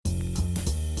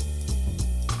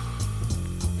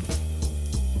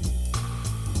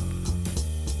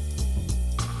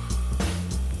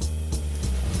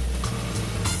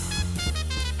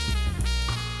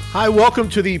Hi, welcome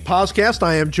to the PosCast.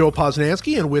 I am Joe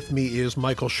Posnanski, and with me is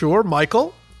Michael Schur.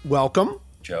 Michael, welcome.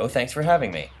 Joe, thanks for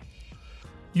having me.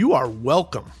 You are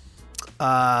welcome.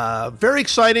 Very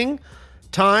exciting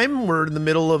time. We're in the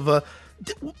middle of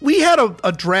we had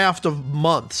a draft of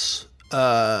months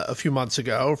a few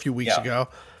weeks ago.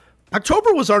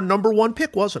 October was our number one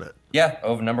pick, wasn't it? Yeah,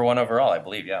 number one overall, I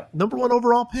believe, yeah. Number one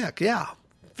overall pick, yeah.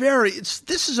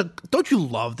 Don't you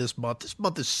love this month? This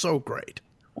month is so great.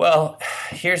 Well,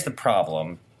 here's the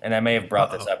problem, and I may have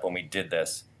brought this up when we did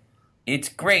this. It's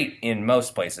great in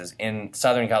most places. In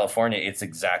Southern California, it's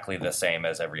exactly the same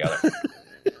as every other.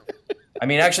 I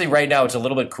mean, actually, right now it's a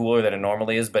little bit cooler than it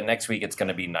normally is, but next week it's going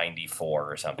to be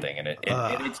 94 or something,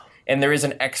 and there is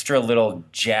an extra little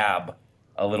jab,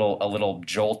 a little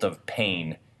jolt of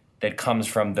pain that comes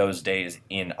from those days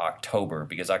in October,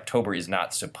 because October is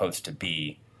not supposed to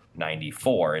be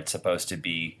 94. It's supposed to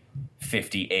be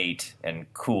 58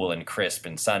 and cool and crisp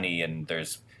and sunny. And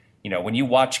there's, when you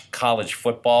watch college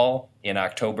football in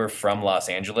October from Los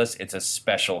Angeles, it's a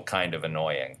special kind of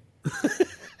annoying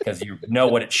because you know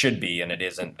what it should be and it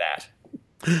isn't that.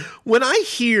 When I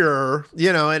hear,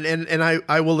 and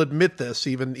I will admit this,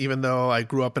 even though I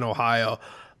grew up in Ohio,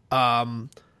 to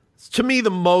me,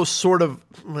 the most sort of,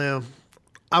 I'm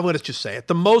going to just say it,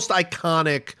 the most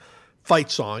iconic fight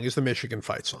song is the Michigan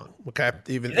fight song. Okay,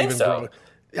 even so?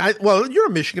 Well, you're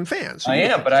a Michigan fan. So I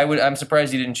am, but I'm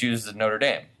surprised you didn't choose the Notre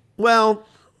Dame. Well,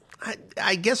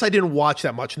 I guess I didn't watch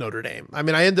that much Notre Dame. I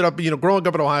mean, I ended up, growing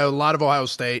up in Ohio, a lot of Ohio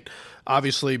State.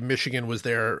 Obviously, Michigan was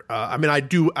there. I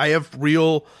have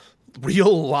real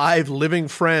live living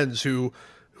friends who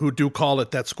do call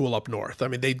it that school up north. I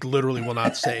mean, they literally will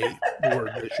not say the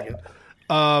word Michigan.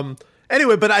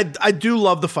 Anyway, but I do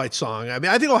love the fight song. I mean,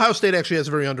 I think Ohio State actually has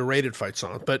a very underrated fight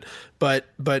song, but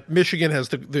Michigan has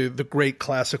the great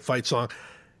classic fight song.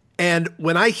 And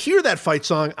when I hear that fight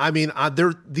song, I mean,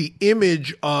 the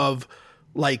image of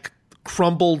like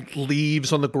crumbled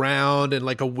leaves on the ground and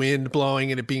like a wind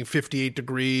blowing and it being 58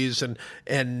 degrees and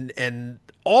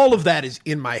all of that is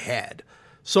in my head.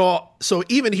 So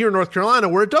even here in North Carolina,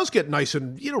 where it does get nice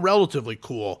and relatively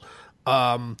cool,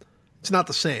 it's not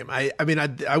the same.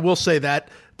 I will say that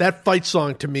fight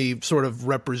song to me sort of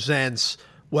represents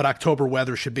what October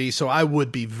weather should be. So I would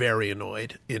be very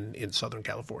annoyed in Southern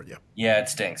California. Yeah, it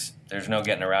stinks. There's no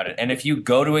getting around it. And if you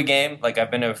go to a game, like I've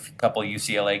been to a couple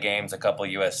UCLA games, a couple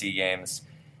USC games,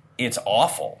 it's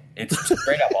awful. It's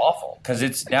straight up awful because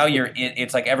it's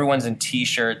like everyone's in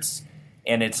T-shirts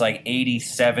and it's like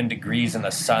 87 degrees and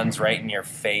the sun's right in your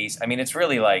face. I mean, it's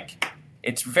really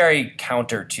it's very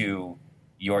counter to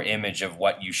your image of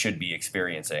what you should be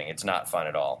experiencing. It's not fun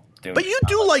at all. But you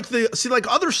do like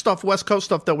other stuff, West Coast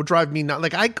stuff that would drive me nuts.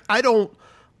 Like I don't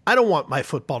want my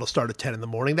football to start at 10 in the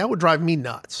morning. That would drive me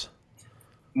nuts.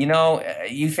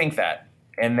 You think that,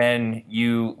 and then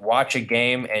you watch a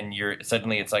game and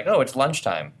suddenly it's like, oh, it's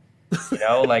lunchtime.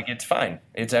 Like it's fine.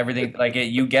 It's everything. Like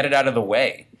you get it out of the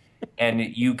way, and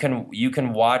you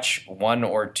can watch one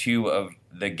or two of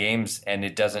the games, and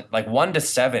it doesn't 1 to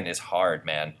 7 is hard,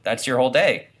 man. That's your whole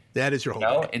day. That is your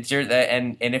whole day. It's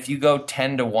and if you go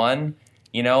 10 to 1,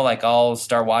 I'll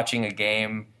start watching a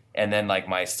game, and then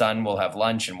my son will have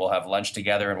lunch, and we'll have lunch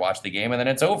together and watch the game, and then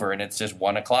it's over, and it's just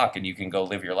 1 o'clock, and you can go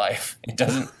live your life. It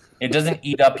doesn't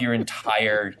eat up your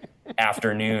entire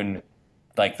afternoon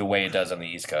like the way it does on the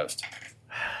East Coast.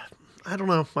 I don't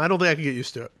know. I don't think I could get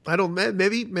used to it.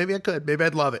 Maybe I could. Maybe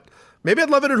I'd love it. Maybe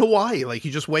I'd love it in Hawaii. Like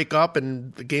you just wake up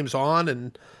and the game's on,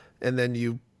 and then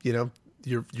you're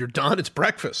done. It's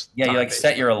breakfast. Yeah, you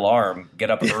set your alarm,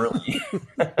 get up early.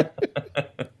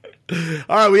 All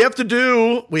right, we have to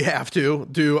do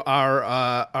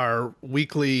our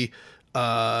weekly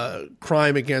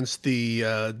crime against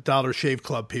the Dollar Shave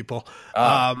Club people.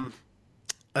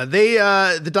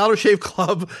 The Dollar Shave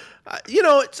Club. It's you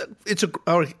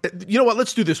know what?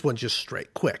 Let's do this one just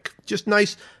straight, quick, just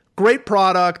nice. Great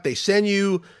product. They send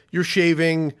you your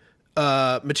shaving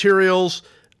materials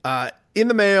in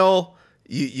the mail.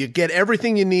 You get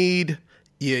everything you need.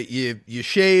 You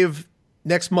shave.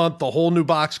 Next month, the whole new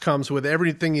box comes with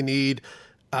everything you need.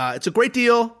 It's a great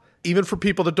deal, even for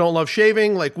people that don't love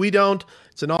shaving like we don't.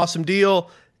 It's an awesome deal.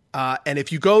 And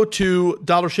if you go to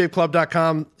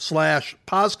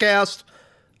dollarshaveclub.com/PosCast,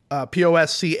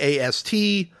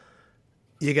 POSCAST,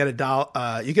 you get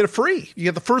you get a free. You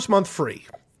get the first month free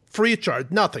of charge.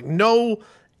 Nothing.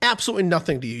 Absolutely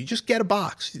nothing to you. You just get a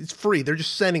box. It's free. They're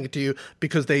just sending it to you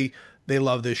because they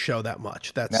love this show that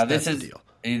much. That's the deal.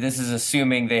 This is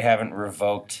assuming they haven't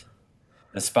revoked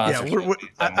the sponsorship. Yeah,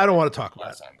 I don't want to talk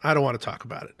about it. I don't want to talk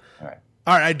about it.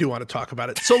 All right, I do want to talk about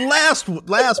it. So last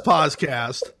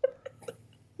podcast,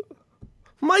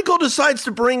 Michael decides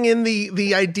to bring in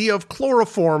the idea of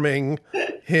chloroforming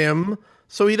him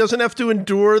so he doesn't have to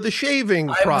endure the shaving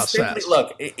process.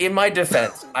 Look, in my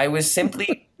defense, I was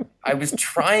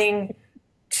trying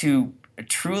to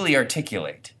truly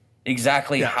articulate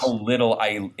exactly how little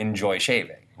I enjoy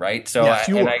shaving, right? So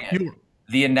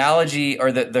the analogy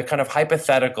or the kind of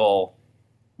hypothetical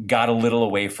got a little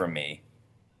away from me,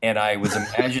 and I was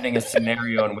imagining a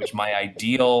scenario in which my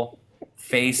ideal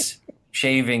face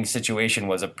shaving situation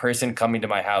was a person coming to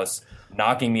my house,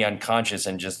 knocking me unconscious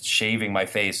and just shaving my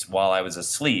face while I was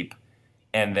asleep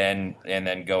and then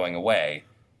going away.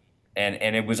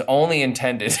 And it was only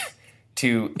intended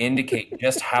to indicate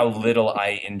just how little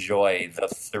I enjoy the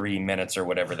 3 minutes or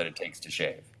whatever that it takes to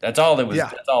shave. That's all it was. Yeah.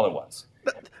 That's all it was.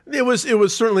 It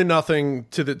was certainly nothing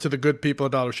to the good people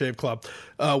at Dollar Shave Club.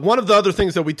 One of the other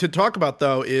things that we did talk about,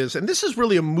 though, is, and this is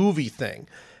really a movie thing,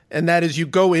 and that is you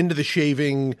go into the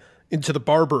shaving, into the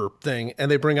barber thing, and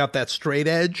they bring out that straight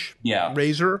edge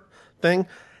razor thing.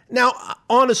 Now,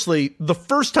 honestly, the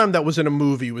first time that was in a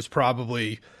movie was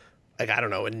probably, like, I don't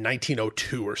know, in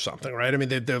 1902 or something, right? I mean,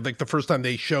 they're like the first time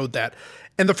they showed that.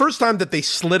 And the first time that they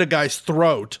slit a guy's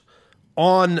throat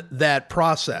on that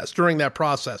process, during that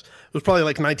process, it was probably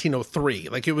like 1903.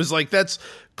 Like, it was like, that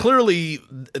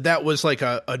was like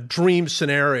a dream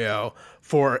scenario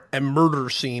for a murder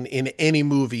scene in any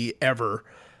movie ever.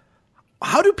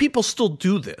 How do people still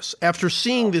do this after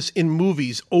seeing this in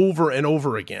movies over and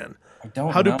over again?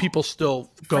 How do people still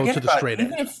go to the straight edge?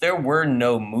 Even if there were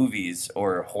no movies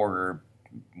or horror,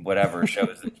 whatever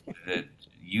shows that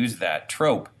use that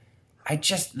trope,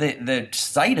 the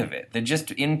sight of it, the just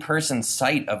in-person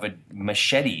sight of a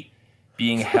machete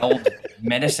being held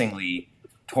menacingly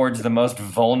towards the most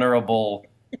vulnerable,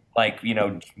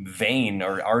 vein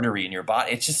or artery in your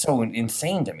body, it's just so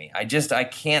insane to me. I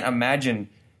can't imagine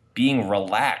being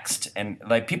relaxed, and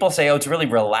like people say, oh, it's really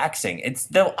relaxing. It's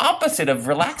the opposite of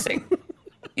relaxing.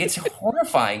 It's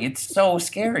horrifying. It's so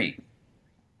scary.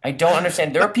 I don't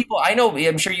understand. There are people I know.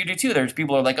 I'm sure you do too. There's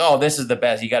people who are like, oh, this is the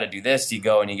best. You got to do this. You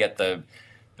go and you get the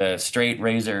straight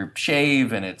razor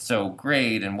shave, and it's so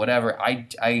great and whatever.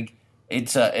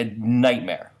 It's a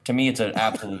nightmare to me. It's an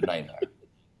absolute nightmare.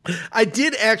 I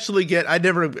did actually I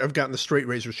never have gotten the straight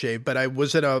razor shave, but I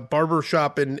was at a barber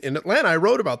shop in Atlanta. I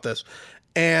wrote about this.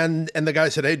 And the guy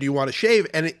said, hey, do you want to shave?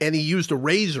 And he used a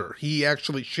razor. He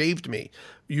actually shaved me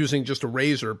using just a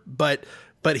razor. But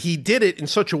he did it in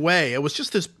such a way. It was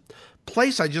just this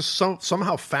place I just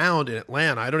somehow found in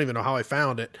Atlanta. I don't even know how I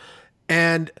found it.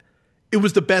 And it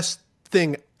was the best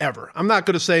thing ever. I'm not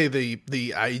going to say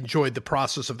I enjoyed the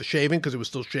process of the shaving because it was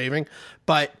still shaving,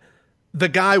 but the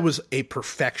guy was a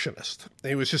perfectionist.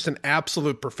 He was just an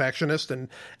absolute perfectionist, and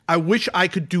I wish I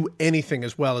could do anything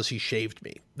as well as he shaved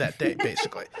me that day,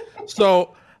 basically.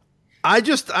 So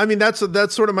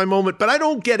that's sort of my moment, but I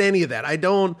don't get any of that. I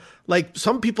don't, like,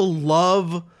 some people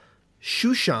love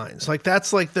shoe shines. Like,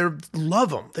 that's like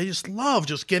love them. They just love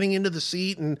just getting into the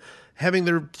seat and having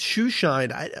their shoe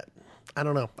shined. I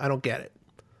don't know. I don't get it.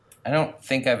 I don't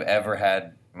think I've ever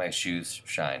had my shoes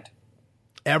shined.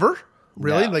 Ever?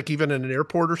 Really? No. Like even in an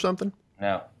airport or something?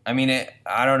 No. I mean,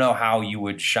 I don't know how you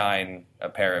would shine a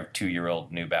pair of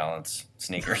 2-year-old New Balance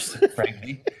sneakers,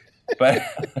 frankly. But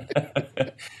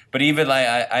even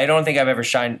like, I don't think I've ever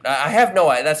shined.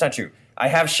 That's not true. I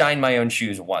have shined my own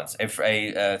shoes once.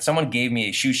 If someone gave me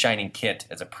a shoe shining kit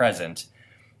as a present,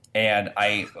 and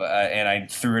I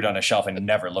threw it on a shelf and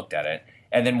never looked at it.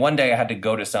 And then one day I had to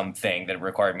go to something that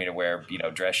required me to wear,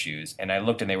 dress shoes. And I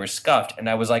looked and they were scuffed. And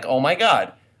I was like, oh my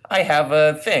God, I have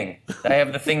a thing. I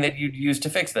have the thing that you'd use to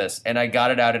fix this. And I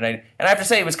got it out. And I have to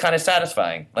say it was kind of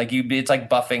satisfying. Like it's like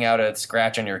buffing out a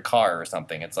scratch on your car or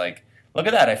something. It's like, look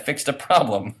at that. I fixed a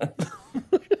problem.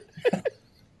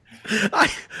 I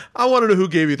want to know who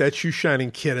gave you that shoe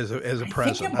shining kit as a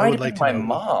present. I would like to know. My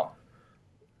mom.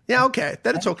 Yeah, okay.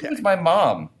 It's okay. It was my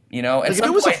mom. Like if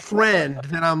it was a friend,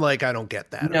 then I'm like, I don't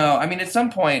get that. No, I mean, at some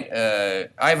point, I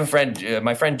have a friend.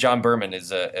 My friend John Berman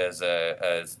is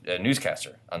a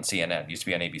newscaster on CNN. Used to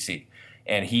be on ABC,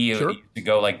 and he used to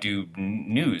go do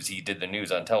news. He did the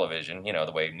news on television,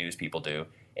 the way news people do.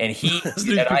 And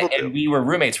and we were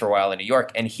roommates for a while in New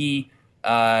York. And he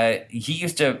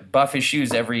used to buff his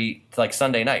shoes every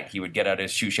Sunday night. He would get out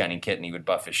his shoe shining kit and he would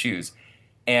buff his shoes.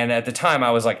 And at the time,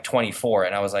 I was 24,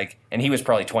 and I was and he was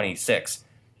probably 26.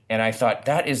 And I thought,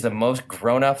 that is the most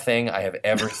grown-up thing I have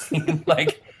ever seen.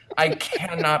 I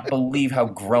cannot believe how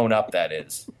grown-up that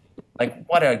is.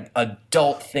 What an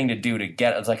adult thing to do to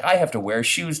get. It's I have to wear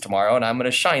shoes tomorrow, and I'm going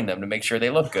to shine them to make sure they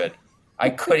look good.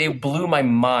 It blew my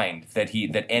mind that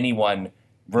anyone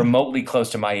remotely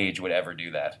close to my age would ever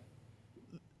do that.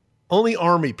 Only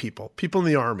Army people in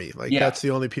the Army. Like, Yeah. that's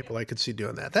the only people I could see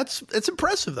doing that. It's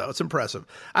impressive, though. It's impressive.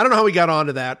 I don't know how we got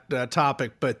onto that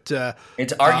topic, but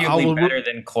It's arguably better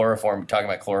than chloroform. Talking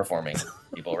about chloroforming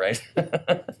people, right?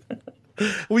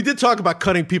 we did talk about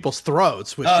cutting people's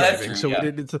throats with shaving, true, so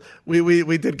yeah.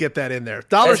 we did get that in there.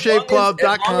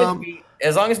 DollarShaveClub.com.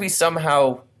 As long as we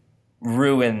somehow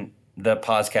ruin the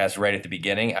podcast right at the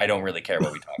beginning, I don't really care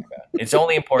what we talk about. It's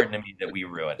only important to me that we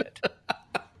ruin it.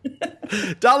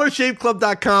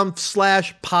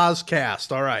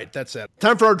 DollarShaveClub.com/PosCast. All right, that's it.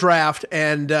 Time for our draft,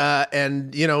 and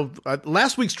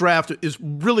last week's draft is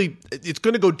really, it's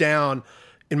going to go down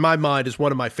in my mind as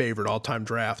one of my favorite all-time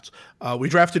drafts. We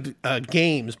drafted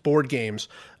board games,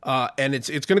 and it's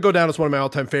going to go down as one of my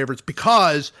all-time favorites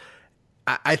because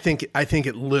I think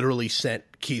it literally sent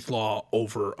Keith Law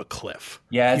over a cliff.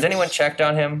 Yeah, has anyone checked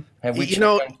on him? Have we checked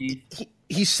on Keith?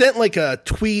 He sent like a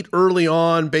tweet early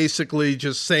on, basically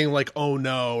just saying like, "Oh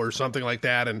no," or something like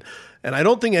that, and I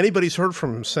don't think anybody's heard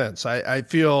from him since. I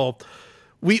feel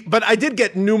but I did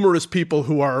get numerous people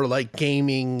who are like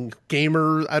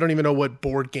gamers. I don't even know what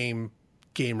board game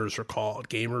gamers are called.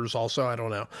 Gamers also, I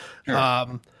don't know.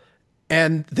 Sure.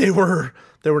 And they were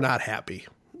not happy.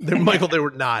 Michael, they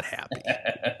were not happy.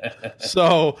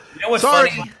 So, you know what's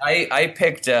funny? I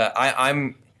picked.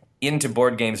 I'm into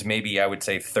board games. Maybe I would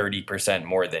say 30%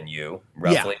 more than you,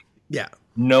 roughly. Yeah.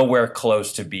 Nowhere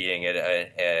close to being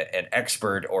an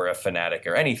expert or a fanatic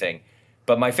or anything.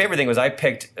 But my favorite thing was I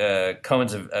picked not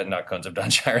Cones of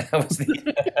Dunshire. That was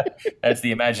that's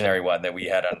the imaginary one that we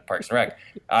had on Parks and Rec.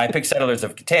 I picked Settlers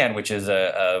of Catan, which is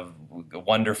a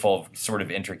wonderful, sort of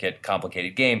intricate,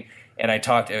 complicated game. And I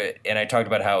talked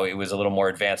about how it was a little more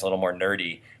advanced, a little more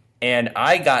nerdy. And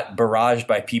I got barraged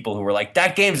by people who were like,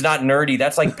 "That game's not nerdy.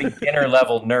 That's like beginner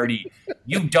level nerdy.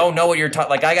 You don't know what you're talking."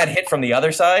 Like, I got hit from the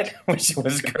other side, which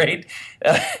was great.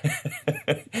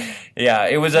 Yeah,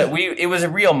 it was a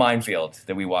real minefield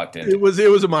that we walked into. It was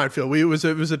a minefield. It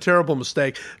was a terrible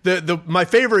mistake. My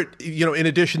favorite, in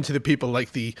addition to the people like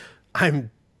I'm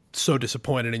so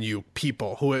disappointed in you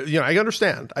people who, I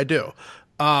understand, I do.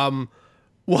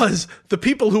 Was the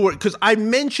people who were, because I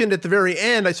mentioned at the very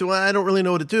end, I said, well, I don't really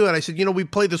know what to do. And I said, we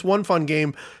played this one fun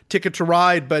game, Ticket to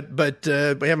Ride, but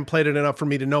we haven't played it enough for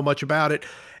me to know much about it.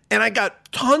 And I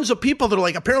got tons of people that are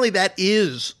like, apparently that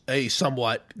is a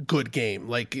somewhat good game.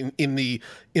 Like in the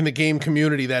game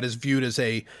community, that is viewed as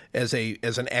an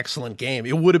excellent game.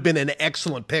 It would have been an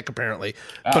excellent pick, apparently.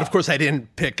 But of course I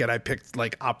didn't pick it. I picked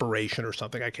like Operation or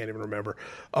something. I can't even remember.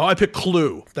 Oh, I picked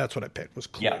Clue. That's what I picked, was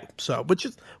Clue. Yeah. So which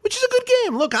is a good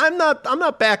game. Look, I'm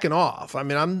not backing off. I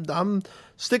mean, I'm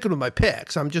sticking with my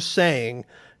picks. I'm just saying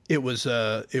it was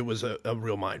a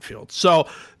real minefield. So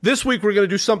this week we're going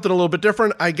to do something a little bit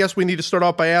different. I guess we need to start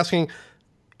off by asking,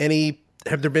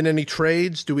 have there been any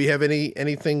trades? Do we have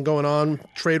anything going on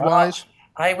trade-wise?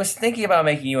 I was thinking about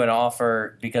making you an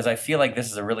offer because I feel like this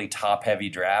is a really top-heavy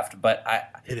draft, but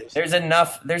there's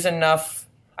enough.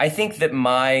 I think that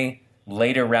my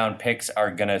later round picks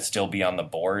are going to still be on the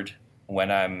board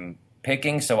when I'm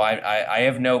picking, so I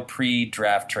have no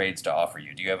pre-draft trades to offer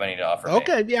you. Do you have any to offer me?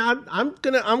 Okay, yeah, I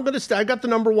got the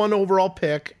number one overall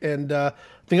pick, and I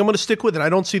think I'm gonna stick with it. I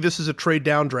don't see this as a trade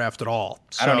down draft at all.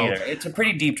 So, I don't either. It's a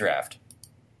pretty deep draft.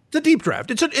 It's a deep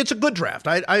draft. It's a good draft.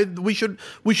 We should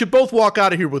both walk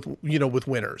out of here with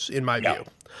winners, in my view.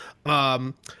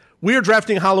 We are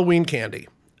drafting Halloween candy.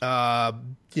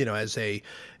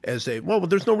 As a well,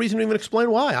 there's no reason to even explain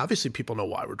why. Obviously, people know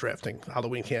why we're drafting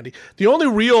Halloween candy. The only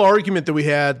real argument that we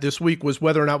had this week was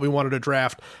whether or not we wanted to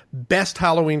draft best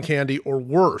Halloween candy or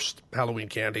worst Halloween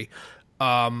candy.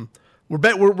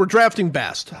 We're drafting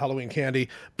best Halloween candy,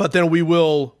 but then we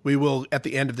will at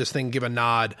the end of this thing give a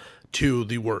nod to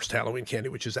the worst Halloween candy,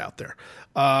 which is out there.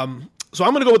 So I'm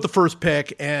going to go with the first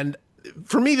pick, and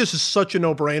for me, this is such a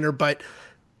no-brainer, but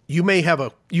you may have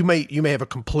a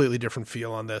completely different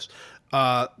feel on this.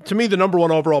 To me, the number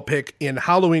one overall pick in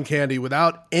Halloween candy,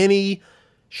 without any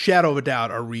shadow of a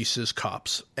doubt, are Reese's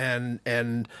Cups, and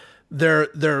they're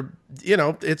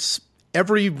it's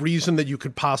every reason that you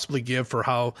could possibly give for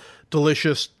how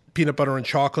delicious peanut butter and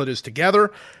chocolate is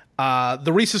together.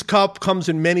 The Reese's Cup comes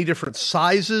in many different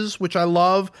sizes, which I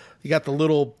love. You got the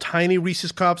little tiny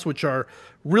Reese's Cups, which are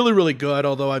really, really good,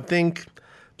 although I think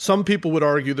some people would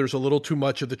argue there's a little too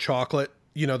much of the chocolate.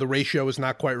 The ratio is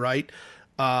not quite right.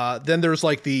 Then there's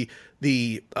like the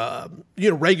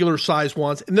regular size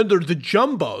ones, and then there's the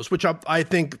jumbos, which I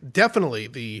think definitely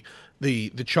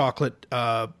the chocolate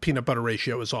peanut butter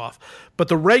ratio is off. But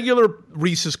the regular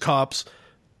Reese's Cups,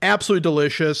 absolutely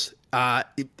delicious.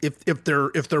 If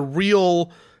they're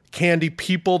real candy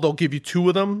people, they'll give you two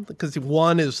of them because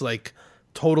one is like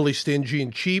totally stingy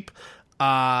and cheap.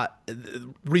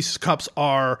 Reese's Cups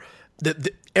are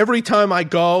every time I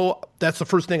go, that's the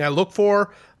first thing I look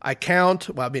for. I count.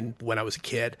 Well, I mean, when I was a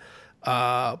kid,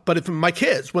 but if my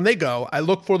kids, when they go, I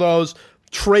look for those.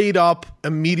 Trade up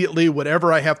immediately,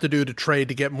 whatever I have to do to trade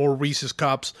to get more Reese's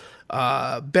Cups.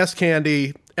 Best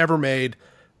candy ever made.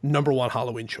 Number one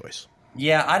Halloween choice.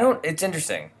 Yeah, it's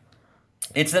interesting.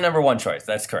 It's the number one choice.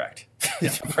 That's correct.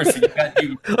 Yeah.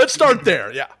 You Let's start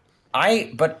there. Yeah.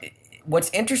 But what's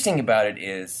interesting about it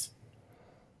is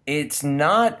it's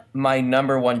not my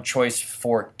number one choice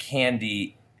for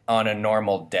candy on a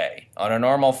normal day, on a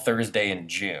normal Thursday in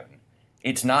June.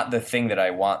 It's not the thing that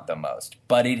I want the most,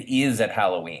 but it is at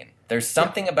Halloween. There's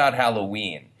something about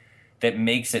Halloween that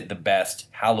makes it the best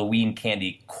Halloween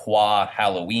candy qua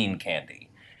Halloween candy.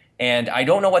 And I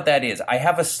don't know what that is. I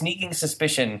have a sneaking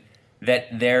suspicion that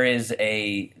there is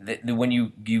that when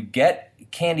you get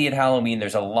candy at Halloween,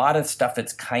 there's a lot of stuff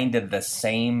that's kind of the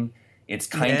same. It's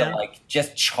kind of like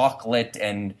just chocolate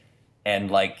and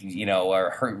like,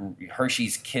 or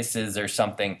Hershey's Kisses or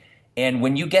something. And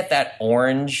when you get that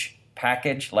orange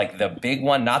package, like the big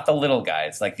one, not the little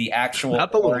guys, like the actual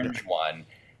orange one,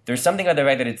 there's something about the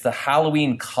fact that it's the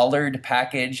Halloween colored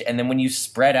package. And then when you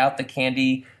spread out the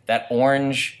candy, that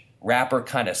orange wrapper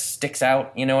kind of sticks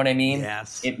out. You know what I mean?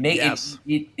 Yes.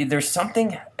 There's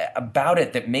something about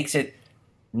it that makes it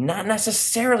not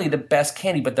necessarily the best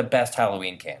candy, but the best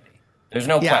Halloween candy. There's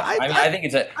no question. I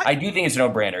do think it's a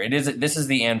no-brainer. This is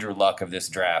the Andrew Luck of this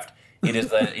draft.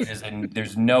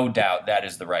 There's no doubt that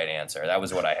is the right answer. That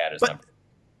was what I had as number.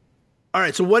 All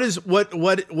right. So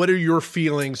what are your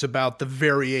feelings about the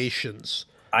variations?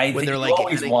 I think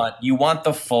you want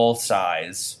the full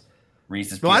size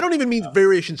Reese's. No, I don't even mean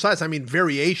variation size. I mean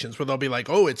variations where they'll be like,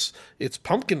 oh, it's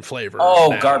pumpkin flavor.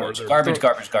 Oh, garbage.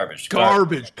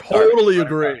 Totally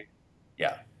agree.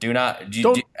 Yeah.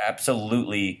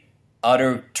 Absolutely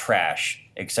utter trash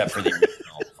except for the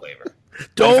original flavor.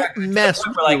 Don't mess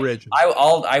with the original.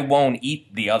 I won't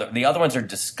eat the other. The other ones are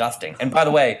disgusting. And by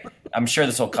the way, I'm sure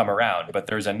this will come around, but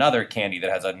there's another candy that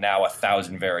has now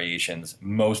 1,000 variations,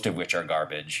 most of which are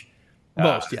garbage.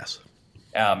 Yes.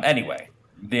 Anyway,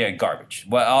 they're garbage.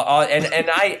 Well,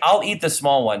 I'll eat the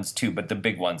small ones too, but the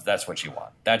big ones, that's what you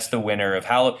want. That's the winner of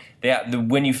Halloween.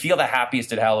 When you feel the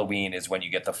happiest at Halloween is when you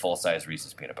get the full size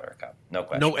Reese's peanut butter cup. No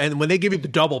question. No, and when they give you the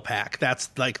double pack, that's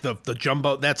like the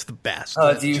jumbo. That's the best.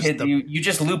 Oh, you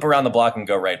just loop around the block and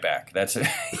go right back. That's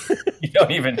you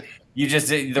don't even. You just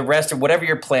the rest of whatever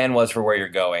your plan was for where you're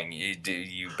going.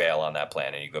 You bail on that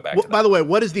plan and you go back. By the way,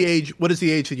 what is the age? What is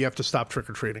the age that you have to stop trick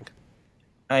or treating?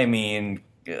 I mean,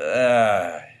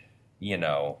 I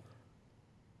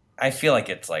feel like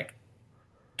it's like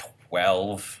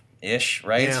 12-ish,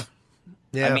 right?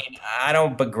 Yeah. I mean, I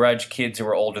don't begrudge kids who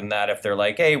are older than that if they're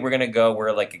like, hey,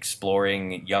 we're like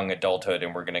exploring young adulthood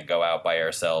and we're going to go out by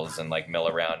ourselves and like mill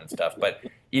around and stuff. But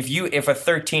if a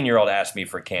 13-year-old asks me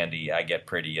for candy, I get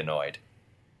pretty annoyed.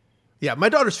 Yeah, my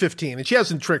daughter's 15 and she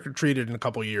hasn't trick or treated in a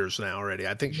couple of years now already.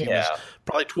 I think she was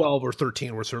probably 12 or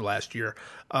 13 was her last year.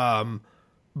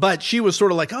 But she was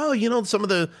sort of like, oh, some of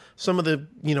the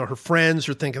her friends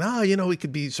are thinking, we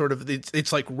could be sort of,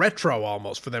 it's like retro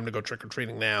almost for them to go trick or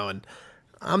treating now. And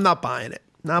I'm not buying it.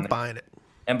 Buying it.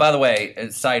 And by the way,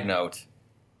 side note,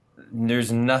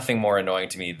 there's nothing more annoying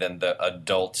to me than the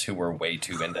adults who were way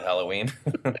too into Halloween.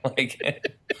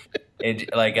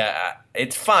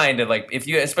 It's fine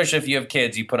to especially if you have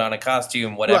kids, you put on a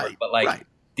costume, whatever. Right, but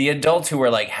the adults who are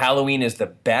like, Halloween is the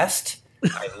best.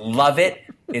 I love it.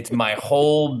 It's my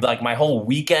whole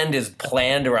weekend is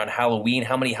planned around Halloween.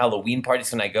 How many Halloween parties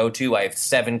can I go to? I have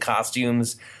 7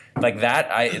 costumes like that.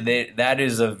 That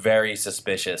is a very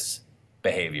suspicious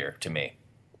behavior to me.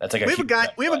 That's like we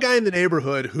have a guy in the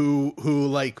neighborhood who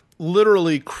like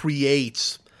literally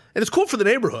creates, and it's cool for the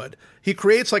neighborhood. He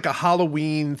creates like a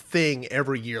Halloween thing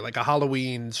every year, like a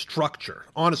Halloween structure.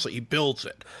 Honestly, he builds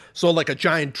it. So like a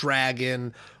giant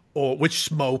dragon which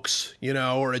smokes,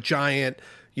 or a giant,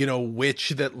 witch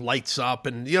that lights up,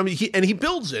 and he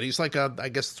builds it. He's like I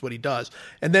guess that's what he does.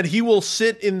 And then he will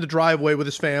sit in the driveway with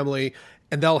his family,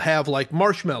 and they'll have like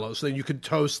marshmallows. Then you could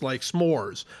toast like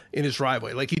s'mores in his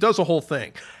driveway. Like he does a whole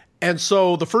thing. And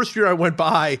so the first year I went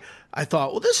by, I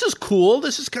thought, well, this is cool.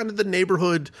 This is kind of the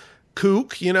neighborhood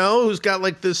kook, who's got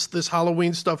like this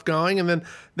Halloween stuff going. And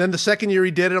then the second year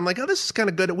he did it, I'm like, oh, this is kind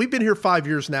of good. We've been here 5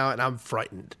 years now, and I'm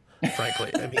frightened.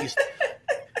 Frankly, I mean,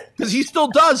 because he still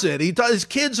does it. His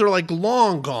kids are like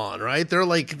long gone, right?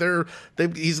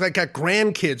 He's like got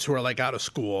grandkids who are like out of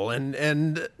school,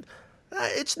 and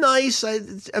it's nice.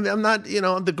 I'm not,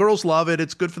 the girls love it.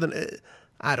 It's good for them.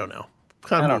 I don't know.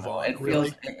 kind I of don't move know. on. It Really,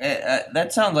 feels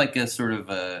that sounds like a sort of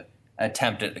a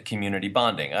attempt at community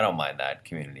bonding. I don't mind that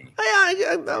community.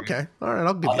 okay, all right,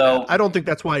 I'll give you that. Although I don't think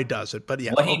that's why he does it, but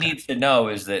yeah, what he okay. needs to know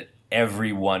is that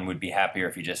everyone would be happier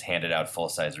if he just handed out full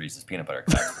size Reese's peanut butter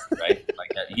cups, right?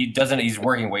 Like he doesn't. He's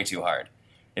working way too hard.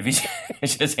 If he's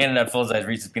just handing out full size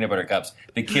Reese's peanut butter cups,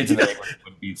 the kids in the neighborhood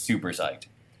would be super psyched.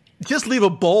 Just leave a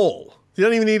bowl. You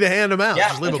don't even need to hand them out. Yeah,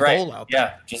 Just leave a that's right. bowl out there.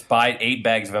 Yeah, just buy 8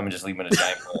 bags of them and just leave them in a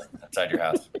giant bowl outside your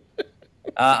house.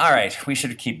 All right, we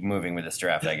should keep moving with this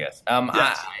draft, I guess.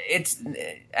 Yes. It's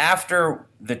after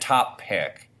the top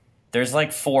pick. There's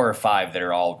like 4 or 5 that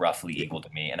are all roughly equal to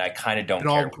me, and I kind of don't And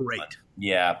care. all great.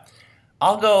 Yeah,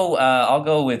 I'll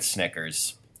go with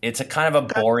Snickers. It's a kind of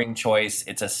a boring choice.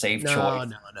 It's a safe choice.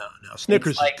 No.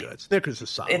 Snickers It's like- is good. Snickers is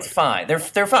solid. It's fine. They're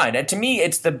fine. And to me,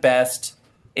 it's the best.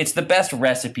 It's the best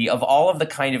recipe of all of the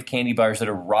kind of candy bars that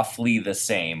are roughly the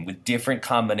same with different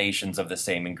combinations of the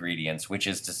same ingredients, which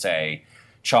is to say,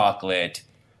 chocolate,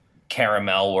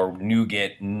 caramel, or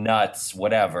nougat, nuts,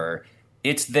 whatever.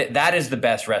 That is the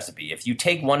best recipe. If you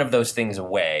take one of those things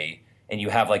away and you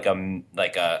have like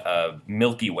a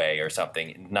Milky Way or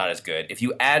something, not as good. If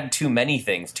you add too many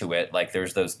things to it, like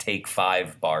there's those Take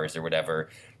 5 bars or whatever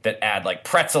that add like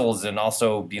pretzels and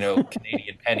also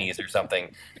Canadian pennies or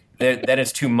something, that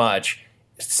is too much.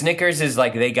 Snickers is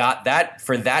like they got that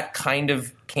for that kind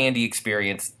of candy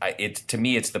experience. To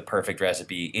me, it's the perfect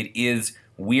recipe. It is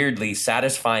weirdly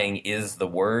satisfying. Is the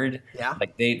word? Yeah.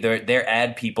 Like their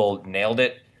ad people nailed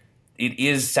it. It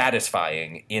is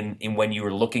satisfying in when you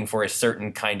were looking for a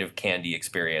certain kind of candy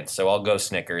experience. So I'll go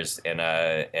Snickers, and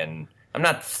I'm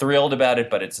not thrilled about it,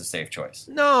 but it's a safe choice.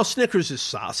 No, Snickers is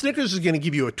solid. Snickers is going to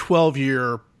give you a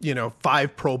 12-year,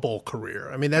 5 Pro Bowl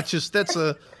career. I mean, that's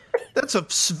a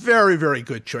very, very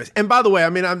good choice. And by the way, I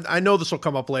mean, I know this will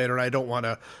come up later, and I don't want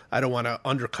to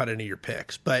undercut any of your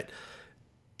picks, but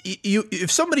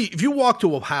if you walk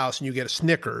to a house and you get a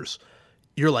Snickers,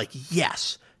 you're like,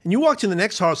 yes. And you walk to the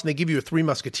next house and they give you a Three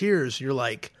Musketeers, you're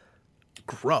like,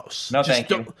 gross. No, thank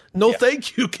you. No,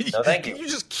 thank you. Can you. you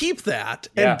just keep that?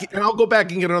 Yeah. And I'll go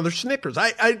back and get another Snickers.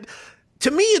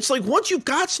 To me, it's like once you've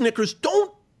got Snickers,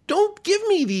 don't give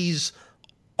me these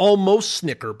almost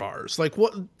Snicker bars. Like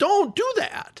what? Don't do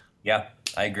that. Yeah,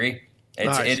 I agree.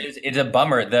 Nice. It's a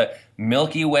bummer. The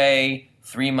Milky Way,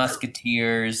 Three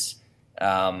Musketeers,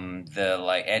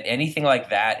 anything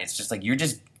like that. It's just like you're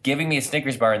just giving me a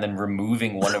Snickers bar and then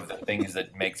removing one of the things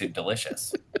that makes it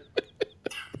delicious.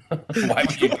 Why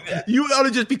would you do that? You ought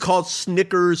to just be called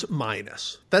Snickers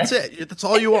minus. That's it. That's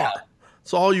all you are.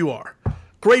 That's all you are.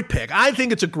 Great pick. I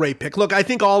think it's a great pick. Look, I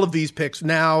think all of these picks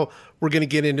now we're going to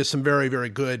get into some very, very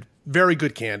good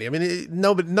candy. I mean,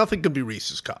 nothing could be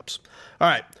Reese's Cups. All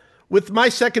right. With my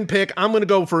second pick, I'm going to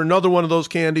go for another one of those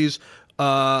candies,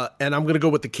 and I'm going to go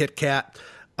with the Kit Kat.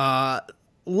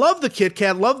 Love the Kit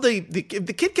Kat. Love the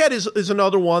Kit Kat is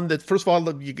another one that, first of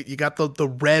all, you got the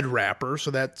red wrapper,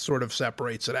 so that sort of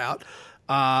separates it out.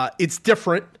 It's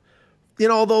different.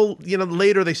 Although,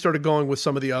 later they started going with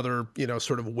some of the other,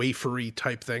 sort of wafery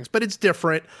type things, but it's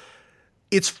different.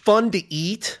 It's fun to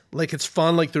eat. Like, it's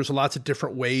fun. Like, there's lots of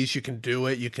different ways you can do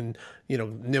it. You can,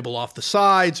 nibble off the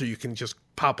sides, or you can just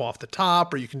pop off the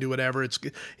top, or you can do whatever. It's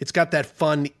got that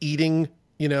fun eating,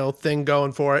 thing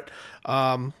going for it.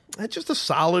 It's just a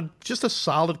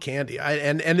solid candy.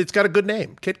 And it's got a good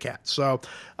name, Kit Kat. So,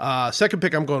 second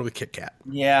pick, I'm going with Kit Kat.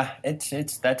 Yeah,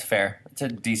 that's fair. It's a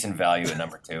decent value at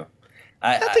number 2.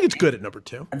 I think it's good at number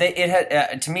 2. It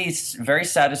had to me, it's very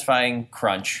satisfying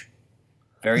crunch,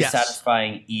 very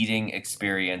satisfying eating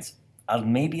experience.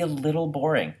 Maybe a little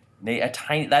boring.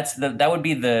 That would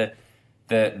be the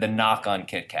knock on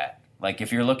Kit Kat. Like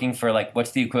if you're looking for like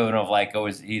what's the equivalent of like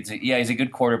he's a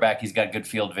good quarterback, he's got good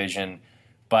field vision,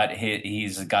 but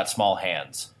he's got small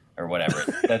hands or whatever.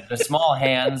 the small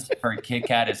hands for Kit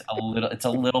Kat is a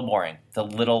little boring. It's a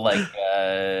little like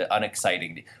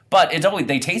unexciting. But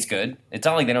they taste good. It's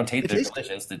not like they don't taste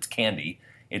delicious. It's candy.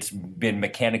 It's been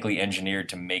mechanically engineered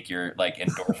to make your like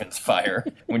endorphins fire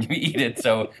when you eat it.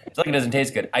 So it's like it doesn't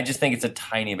taste good. I just think it's a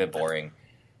tiny bit boring.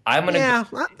 I'm gonna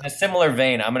go, in a similar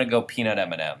vein. I'm gonna go peanut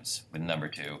M&Ms with number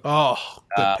 2. Oh,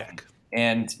 good pick.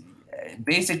 And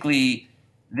basically,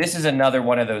 this is another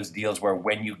one of those deals where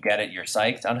when you get it, you're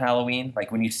psyched on Halloween.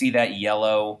 Like when you see that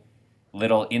yellow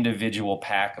little individual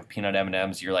pack of peanut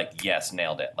M&Ms, you're like, yes,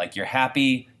 nailed it. Like you're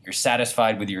happy, you're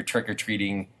satisfied with your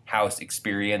trick-or-treating house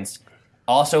experience.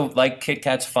 Also, like Kit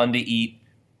Kat's fun to eat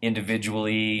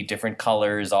individually, different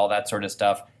colors, all that sort of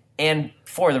stuff. And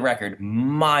for the record,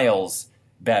 miles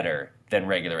better than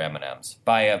regular M&Ms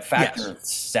by a factor of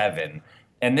 7.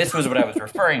 And this was what I was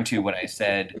referring to when I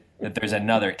said that there's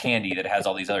another candy that has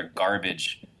all these other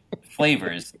garbage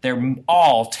flavors. They're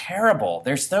all terrible.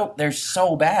 They're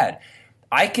so bad.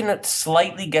 I can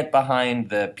slightly get behind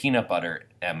the peanut butter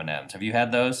M&Ms. Have you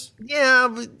had those?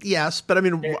 Yeah, yes, but I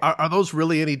mean, are those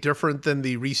really any different than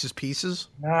the Reese's Pieces?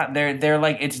 Not. They're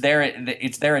like it's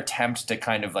their attempt to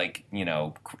kind of like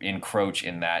encroach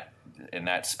in that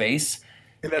space.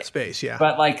 In that space, yeah.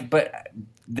 But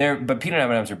peanut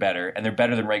M&Ms are better, and they're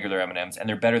better than regular M&Ms, and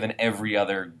they're better than every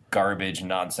other garbage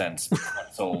nonsense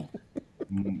pretzel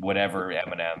whatever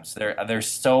M&Ms.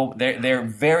 They're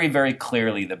very, very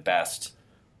clearly the best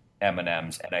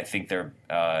M&Ms, and I think they're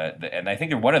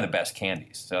one of the best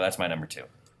candies. So that's my number 2.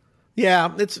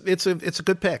 Yeah, it's a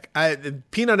good pick.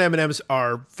 Peanut M&Ms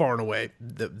are far and away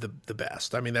the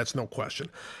best. I mean, that's no question.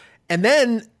 And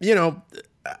then,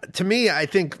 to me, I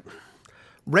think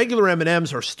regular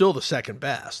M&Ms are still the second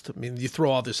best. I mean, you throw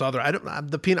all this other.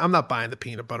 I'm not buying the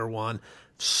peanut butter one.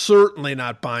 Certainly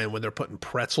not buying when they're putting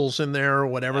pretzels in there or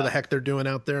whatever the heck they're doing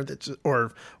out there.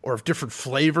 Or different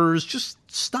flavors. Just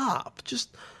stop.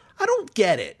 I don't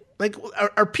get it. Like,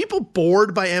 are people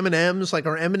bored by M&Ms? Like,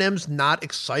 are M&Ms not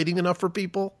exciting enough for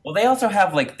people? Well, they also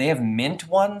have they have mint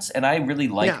ones, and I really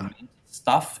like mint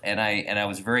stuff. And I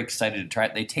was very excited to try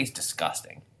it. They taste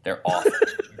disgusting. They're awful.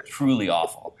 They're truly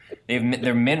awful.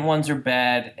 Their mint ones are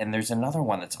bad, and there's another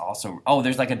one that's also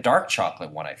there's like a dark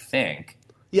chocolate one, I think.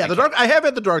 Yeah, I have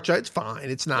had the dark chocolate. It's fine.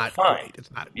 It's not great.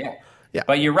 It's not. Yeah.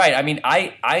 But you're right. I mean,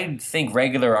 I think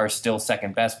regular are still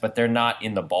second best, but they're not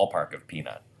in the ballpark of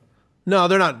peanut. No,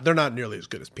 they're not. They're not nearly as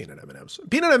good as peanut M&Ms.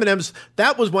 Peanut M&Ms.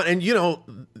 That was one, and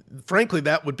frankly,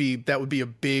 that would be a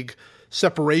big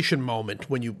separation moment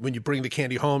when you bring the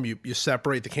candy home. You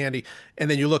separate the candy, and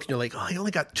then you look and you're like, oh, I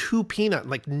only got 2 peanut,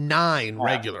 like 9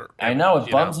 regular. I know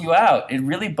it bums you out. It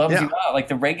really bums you out. Like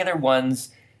the regular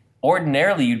ones,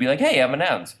 ordinarily you'd be like, hey,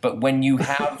 M&Ms, but when you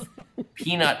have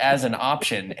peanut as an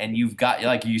option, and you've got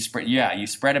you spread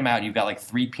them out. You've got like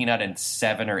 3 peanut and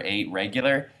 7 or 8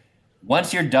 regular.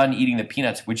 Once you're done eating the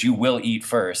peanuts, which you will eat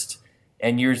first,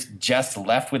 and you're just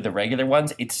left with the regular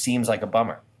ones, it seems like a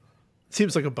bummer.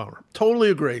 Seems like a bummer.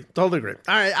 Totally agree. All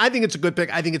right, I think it's a good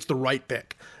pick. I think it's the right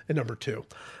pick at number 2.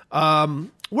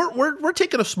 We're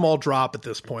taking a small drop at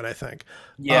this point, I think.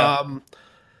 Yeah.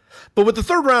 But with the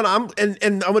third round, I'm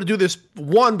going to do this,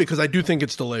 1, because I do think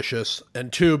it's delicious,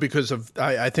 and 2, because of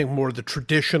I think more the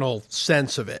traditional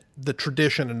sense of it, the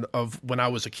tradition of when I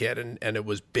was a kid, and it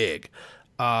was big.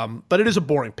 But it is a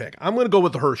boring pick. I'm going to go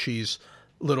with the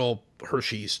little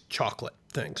Hershey's chocolate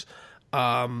things.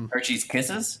 Hershey's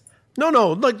Kisses?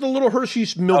 No, like the little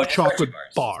Hershey's milk chocolate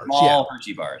bars. Small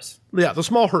Hershey bars. Yeah, the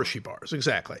small Hershey bars,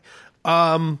 exactly.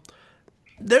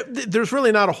 There's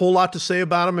really not a whole lot to say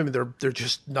about them. I mean, they're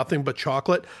just nothing but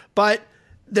chocolate, but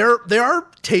they are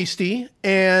tasty,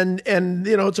 and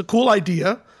it's a cool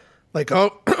idea. Like, we're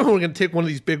going to take one of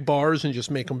these big bars and just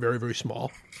make them very, very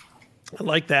small. I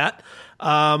like that.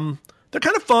 They're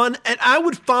kind of fun, and I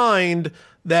would find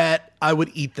that I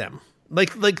would eat them.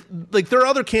 Like there are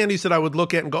other candies that I would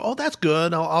look at and go, oh, that's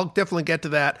good. I'll definitely get to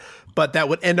that. But that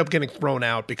would end up getting thrown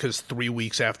out because 3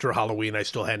 weeks after Halloween, I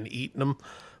still hadn't eaten them.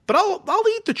 But I'll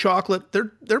eat the chocolate.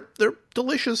 They're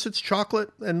delicious. It's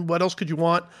chocolate, and what else could you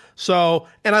want? So,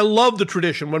 and I love the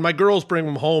tradition. When my girls bring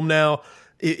them home now,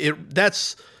 it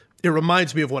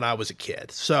reminds me of when I was a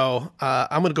kid. So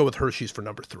I'm going to go with Hershey's for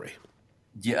number 3.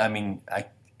 Yeah, I mean,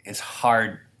 it's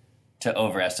hard to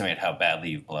overestimate how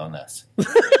badly you've blown this.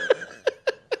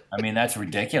 I mean, that's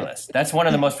ridiculous. That's one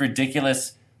of the most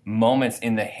ridiculous moments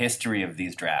in the history of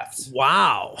these drafts.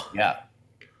 Wow. Yeah.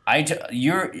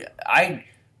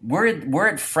 We're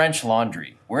at French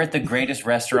Laundry. We're at the greatest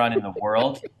restaurant in the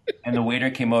world, and the waiter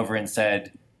came over and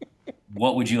said,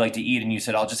 what would you like to eat? And you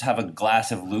said, I'll just have a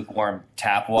glass of lukewarm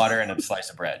tap water and a slice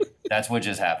of bread. That's what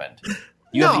just happened.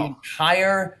 You have the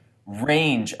entire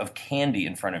range of candy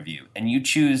in front of you, and you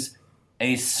choose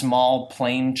a small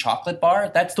plain chocolate bar.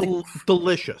 That's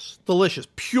delicious,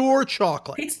 pure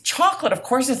chocolate. It's chocolate, of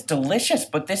course. It's delicious,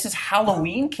 but this is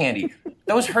Halloween candy.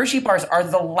 Those Hershey bars are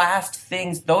the last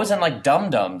things. Those and like Dum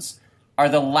Dums are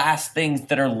the last things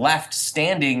that are left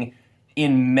standing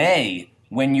in May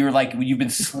when you've been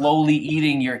slowly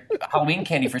eating your Halloween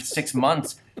candy for 6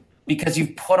 months because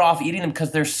you've put off eating them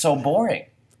because they're so boring.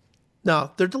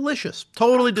 No, they're delicious.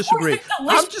 Totally disagree.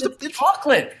 It's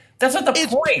chocolate. That's not the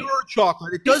point. It's pure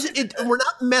chocolate. We're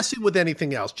not messing with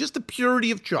anything else. Just the purity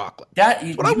of chocolate.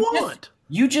 That's what I want.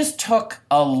 You just took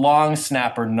a long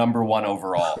snapper number 1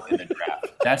 overall in the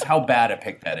draft. That's how bad a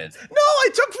pick that is. No, I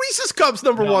took Reese's Cups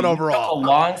number 1 overall. You took a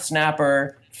long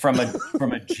snapper from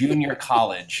a junior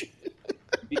college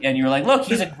And you were like, look,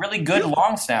 he's a really good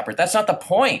long snapper. That's not the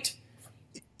point.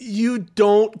 You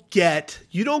don't get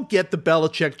the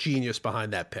Belichick genius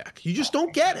behind that pick. You just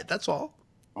don't get it. That's all.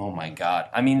 Oh my God.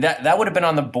 I mean, that would have been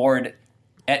on the board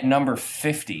at number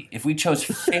 50. If we chose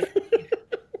 50,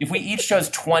 if we each chose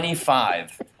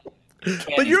 25. Candies,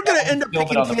 but you're going to end up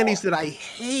picking candies that I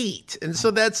hate. And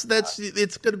so it's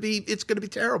going to be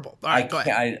terrible. All right, go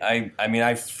ahead.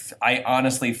 I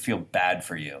honestly feel bad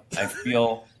for you. I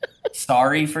feel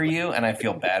sorry for you and I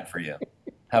feel bad for you.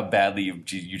 How badly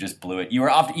you just blew it. You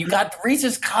got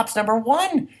Reese's Cups number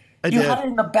 1. You had it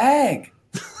in the bag.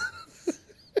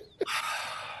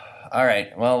 All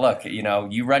right. Well, look,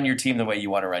 you run your team the way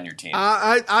you want to run your team.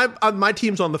 My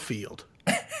team's on the field.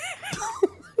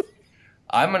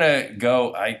 I'm gonna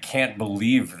go. I can't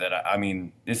believe that.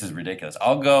 This is ridiculous.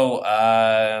 I'll go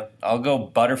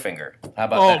Butterfinger. How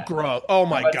about that? Oh, gross! Oh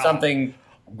my God! Something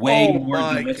way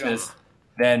more delicious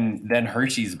than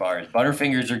Hershey's bars.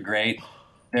 Butterfingers are great.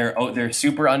 They're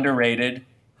super underrated.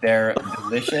 They're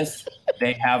delicious.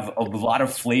 They have a lot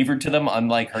of flavor to them,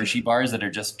 unlike Hershey bars that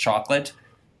are just chocolate.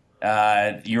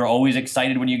 You're always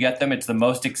excited when you get them. It's the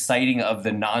most exciting of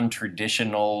the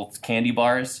non-traditional candy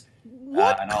bars.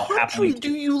 What country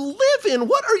do you live in?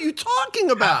 What are you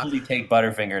talking about? Happily take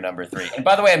Butterfinger number 3. And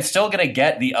by the way, I'm still going to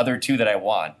get the other 2 that I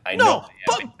want. But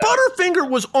Butterfinger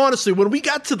was honestly, when we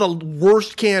got to the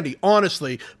worst candy,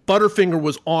 honestly, Butterfinger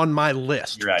was on my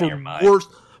list. You're out of your mind.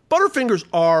 Butterfingers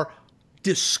are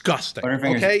disgusting.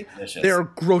 Butterfingers are delicious. They're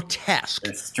grotesque.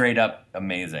 They're straight up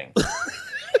amazing.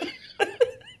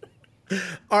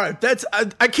 All right,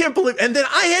 I can't believe. And then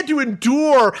I had to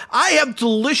endure. I have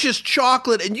delicious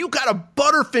chocolate, and you got a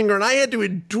Butterfinger, and I had to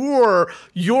endure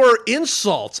your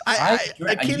insults. I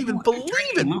can't even believe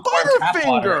it.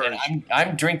 Butterfinger. And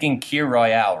I'm drinking Kir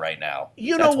Royale right now.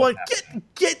 You know what?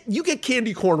 You get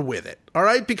candy corn with it. All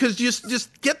right, because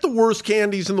just get the worst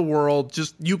candies in the world.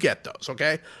 Just you get those,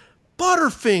 okay?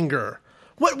 Butterfinger.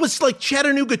 What was like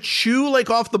Chattanooga Chew like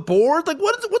off the board? Like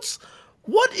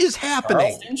what is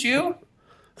happening?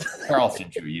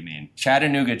 Charleston Chew, you mean.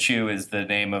 Chattanooga Chew is the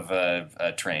name of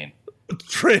a train.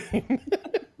 Train? I thought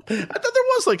there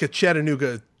was like a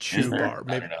Chattanooga Chew bar.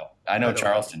 Maybe. I don't know. I know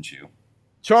Charleston Chew.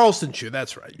 Charleston Chew,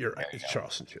 that's right. You're right. It's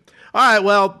Charleston Chew. All right,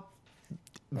 well,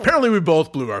 apparently we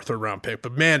both blew our 3rd round pick,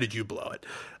 but man, did you blow it.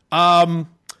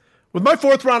 With my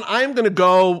 4th round, I'm going to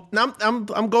go.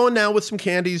 I'm going now with some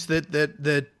candies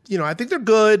that I think they're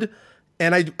good.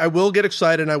 And I will get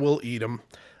excited and I will eat them.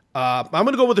 I'm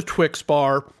going to go with a Twix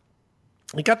bar.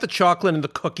 You got the chocolate and the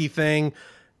cookie thing.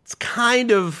 It's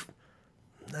kind of,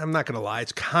 I'm not going to lie,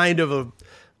 it's kind of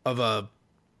a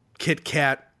Kit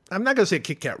Kat. I'm not going to say a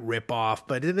Kit Kat ripoff,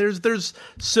 but there's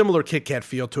similar Kit Kat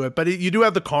feel to it. But you do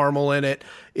have the caramel in it.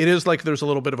 It is like there's a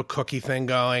little bit of a cookie thing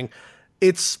going.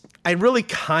 I really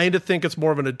kind of think it's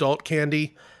more of an adult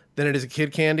candy than it is a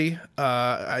kid candy.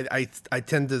 I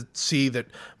tend to see that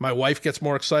my wife gets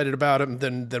more excited about it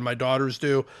than my daughters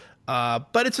do.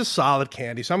 But it's a solid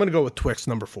candy, so I'm going to go with Twix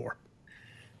number 4.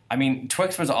 I mean,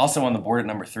 Twix was also on the board at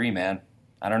number 3, man.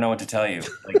 I don't know what to tell you.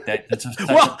 Like that's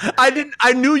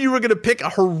I knew you were going to pick a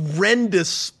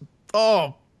horrendous.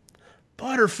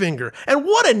 Butterfinger, and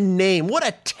what a name! What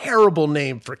a terrible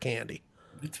name for candy.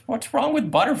 What's wrong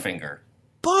with Butterfinger?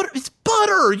 It's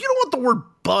butter. You don't want the word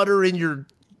butter in your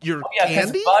candy?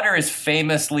 Because butter is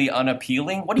famously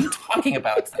unappealing. What are you talking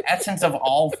about? It's the essence of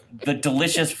all the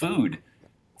delicious food.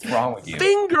 What's wrong with you?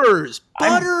 Fingers.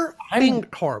 Butter.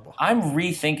 Horrible. I'm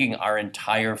rethinking our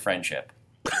entire friendship.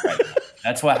 Right now.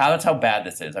 That's how bad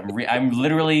this is. I'm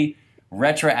literally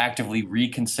retroactively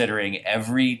reconsidering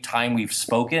every time we've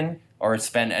spoken or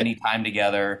spent any time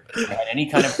together or had any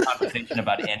kind of conversation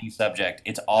about any subject.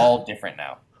 It's all different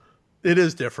now. It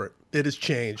is different. It has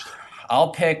changed.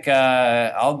 I'll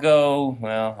go,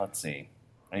 well, let's see.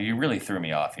 You really threw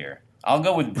me off here. I'll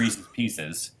go with Reese's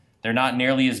Pieces. They're not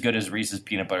nearly as good as Reese's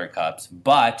Peanut Butter Cups,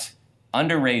 but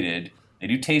underrated. They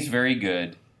do taste very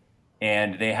good,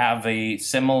 and they have a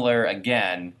similar,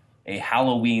 again, a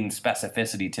Halloween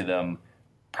specificity to them,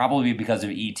 probably because of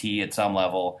E.T. at some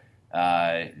level,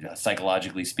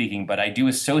 psychologically speaking, but I do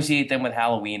associate them with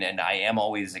Halloween, and I am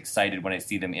always excited when I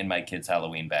see them in my kids'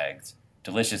 Halloween bags.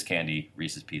 Delicious candy,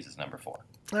 Reese's Pieces number 4.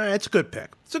 All right, it's a good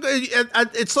pick.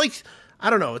 It's like, I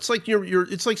don't know. It's like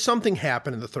it's like something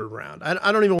happened in the 3rd round.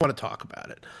 I don't even want to talk about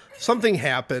it. Something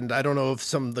happened. I don't know if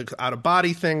the out of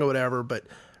body thing or whatever, but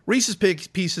Reese's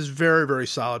Pieces, very, very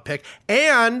solid pick.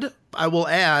 And I will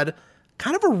add,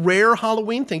 kind of a rare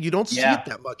Halloween thing. You don't see it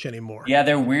that much anymore. Yeah,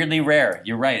 they're weirdly rare.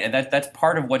 You're right. And that's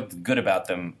part of what's good about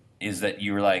them is that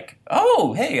you're like,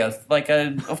 oh, hey,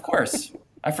 of course.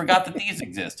 I forgot that these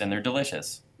exist and they're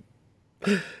delicious.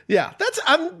 Yeah,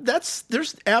 that's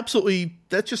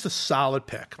just a solid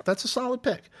pick. That's a solid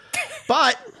pick.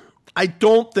 But I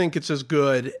don't think it's as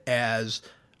good as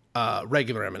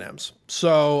regular M&Ms.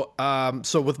 So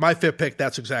with my fifth pick,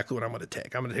 that's exactly what I'm going to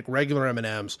take. I'm going to take regular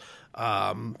M&Ms.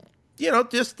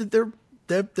 Just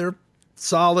they're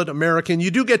solid American.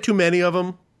 You do get too many of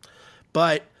them,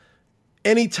 but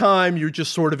anytime you're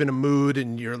just sort of in a mood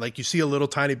and you're like, you see a little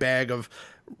tiny bag of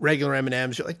regular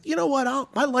M&Ms, you're like, you know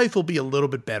what? My life will be a little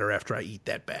bit better after I eat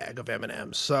that bag of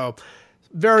M&Ms. So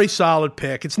very solid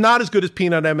pick. It's not as good as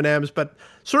peanut M&Ms, but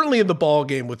certainly in the ball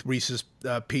game with Reese's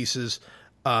Pieces,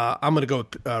 I'm going to go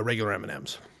with regular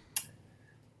M&Ms.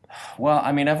 Well,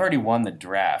 I mean, I've already won the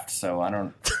draft, so I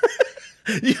don't.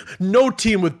 No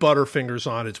team with Butterfingers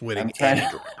on is winning any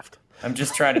draft. I'm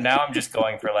just going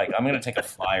for I'm going to take a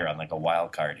flyer on a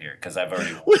wild card here because I've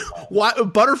already won. Why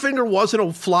Butterfinger wasn't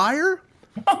a flyer?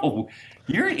 No,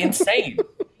 you're insane.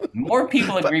 More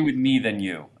people agree with me than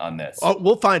you on this. Oh,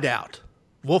 we'll find out.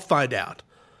 Because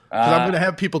I'm going to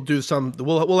have people do some.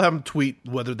 We'll have them tweet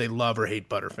whether they love or hate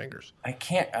Butterfingers. I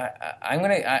can't.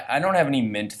 I don't have any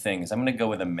mint things. I'm going to go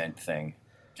with a mint thing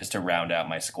just to round out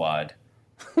my squad.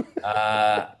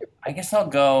 I guess I'll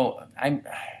go.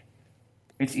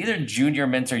 It's either Junior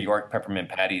Mints or York Peppermint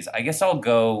Patties. I guess I'll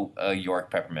go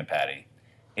York Peppermint Patty.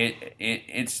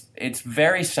 It's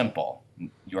very simple.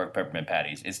 York Peppermint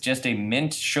Patties. It's just a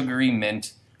sugary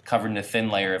mint covered in a thin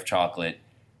layer of chocolate.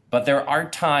 But there are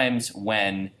times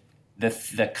when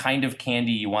the kind of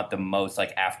candy you want the most,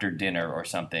 like after dinner or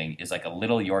something, is like a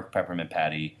little York Peppermint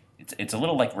Patty. It's a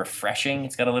little refreshing.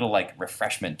 It's got a little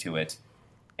refreshment to it.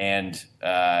 And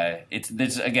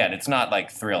it's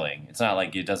not thrilling. It's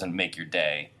not it doesn't make your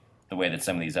day the way that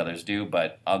some of these others do.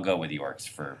 But I'll go with Yorks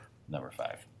for number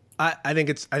 5. I think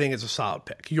it's a solid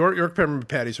pick. York Peppermint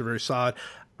Patties are very solid.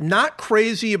 Not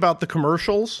crazy about the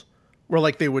commercials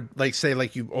where they would say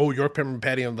York Peppermint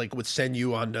Patty and would send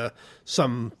you on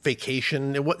some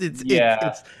vacation.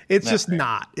 It's just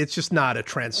not a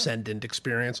transcendent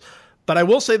experience. But I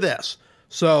will say this.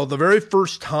 So the very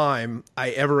first time I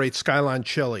ever ate Skyline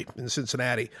chili in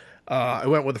Cincinnati, I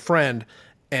went with a friend,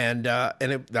 and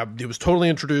it was totally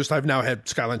introduced. I've now had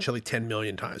Skyline chili 10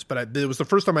 million times, but it was the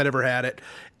first time I'd ever had it.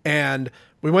 And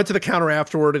we went to the counter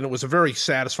afterward, and it was a very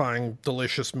satisfying,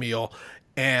 delicious meal.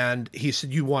 And he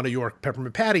said, "You want a York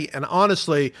Peppermint Patty?" And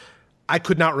honestly, I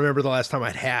could not remember the last time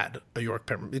I'd had a York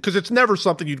Peppermint, because it's never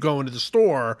something you'd go into the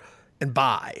store and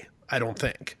buy, I don't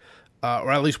think.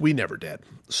 Or at least we never did.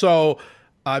 So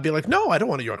I'd be like, "No, I don't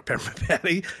want a York Peppermint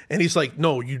Patty." And he's like,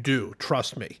 "No, you do.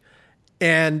 Trust me."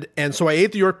 And so I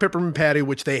ate the York Peppermint Patty,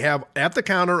 which they have at the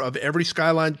counter of every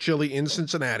Skyline chili in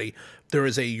Cincinnati. There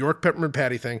is a York Peppermint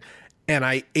Patty thing. And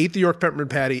I ate the York Peppermint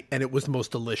Patty, and it was the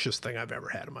most delicious thing I've ever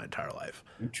had in my entire life.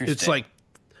 Interesting. It's like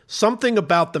something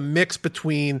about the mix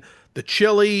between the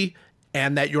chili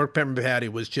and that York Peppermint Patty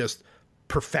was just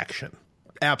perfection.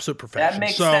 Absolute perfection. That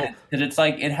makes sense. Because it's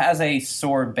it has a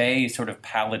sorbet sort of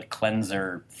palate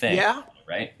cleanser thing. Yeah.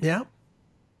 Right? Yeah.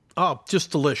 Oh,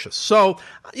 just delicious. So,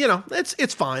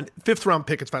 it's fine. 5th round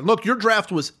pick, it's fine. Look, your draft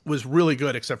was really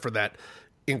good except for that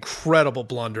incredible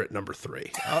blunder at number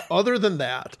 3. Other than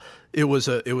that, it was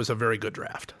a very good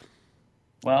draft.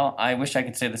 Well, I wish I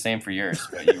could say the same for yours,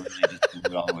 but you really just did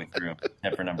it all the way through,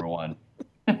 except for number 1.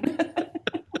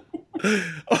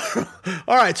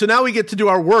 All right, so now we get to do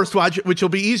our worst, which will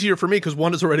be easier for me because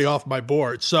one is already off my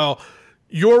board. So,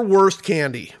 your worst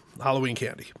candy, Halloween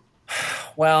candy.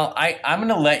 Well, I'm going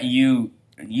to let you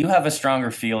have a stronger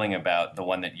feeling about the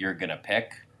one that you're going to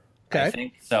pick. Okay. I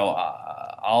think so.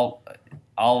 I'll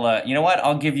you know what?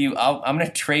 I'm going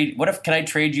to trade. Can I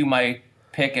trade you my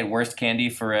pick at worst candy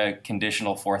for a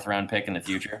conditional 4th round pick in the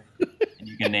future? And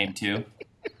you can name 2.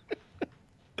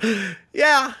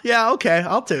 Yeah, okay.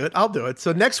 I'll do it.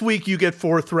 So next week you get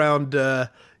 4th round.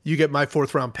 You get my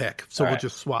 4th round pick. So we'll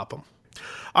just swap them.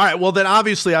 All right. Well, then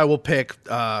obviously I will pick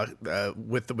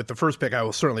with the first pick. I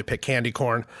will certainly pick candy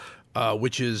corn,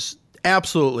 which is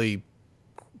absolutely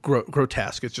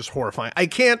grotesque. It's just horrifying. I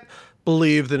can't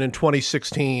believe that in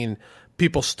 2016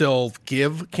 people still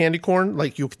give candy corn.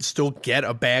 You can still get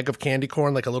a bag of candy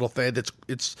corn, a little thing.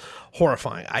 It's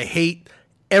horrifying. I hate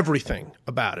everything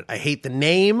about it. I hate the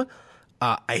name.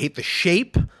 I hate the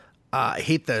shape. I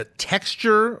hate the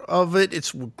texture of it.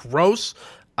 It's gross.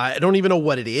 I don't even know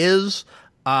what it is.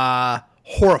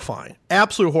 Horrifying.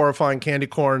 Absolutely horrifying. Candy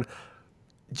corn.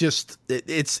 Just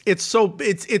that's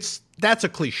a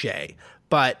cliche,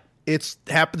 but it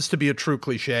happens to be a true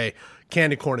cliche.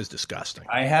 Candy corn is disgusting.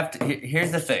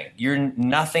 Here's the thing.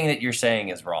 Nothing that you're saying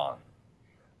is wrong.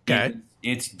 Okay.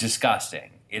 It's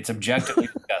disgusting. It's objectively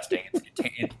disgusting.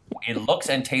 It looks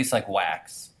and tastes like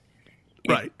wax.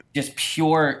 Right. Just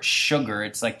pure sugar.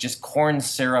 It's like just corn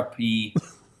syrupy,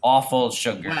 awful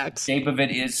sugar. Wax. The shape of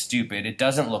it is stupid. It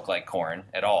doesn't look like corn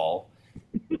at all.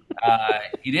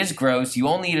 It is gross. You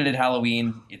only eat it at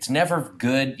Halloween. It's never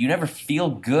good. You never feel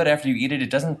good after you eat it.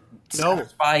 It doesn't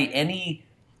satisfy any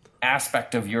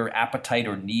aspect of your appetite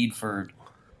or need for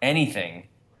anything.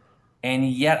 And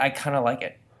yet I kind of like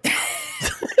it.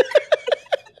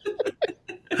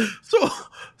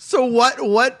 So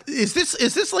what is this?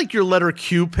 Is this like your letter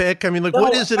Q pick? I mean, like,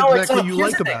 what is it exactly you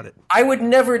like about it? I would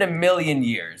never in a million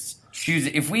years choose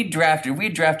if we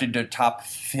drafted the top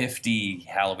 50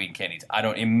 Halloween candies.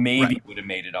 It maybe would have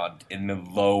made it on in the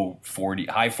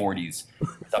high 40s or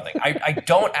something. I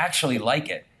don't actually like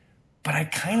it, but I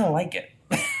kind of like it.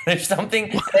 There's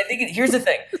something. I think. Here's the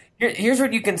thing. Here's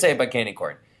what you can say about candy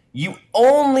corn. You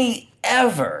only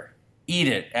ever eat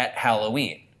it at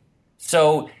Halloween.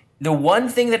 So the one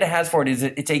thing that it has for it is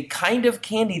it's a kind of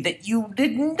candy that you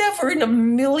did never in a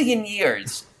million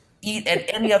years eat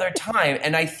at any other time.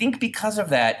 And I think because of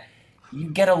that, you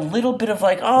get a little bit of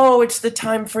like, oh, it's the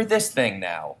time for this thing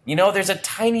now. You know, there's a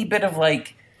tiny bit of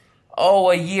like,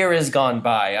 oh, a year has gone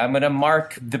by. I'm going to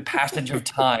mark the passage of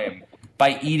time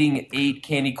by eating 8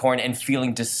 candy corn and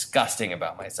feeling disgusting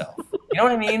about myself. You know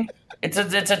what I mean? That's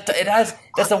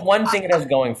the one thing it has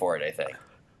going for it, I think.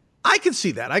 I can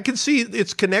see that. I can see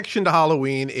its connection to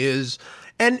Halloween is,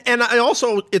 and I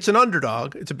also, it's an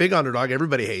underdog. It's a big underdog.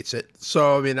 Everybody hates it.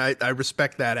 So, I mean, I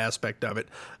respect that aspect of it.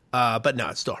 But no,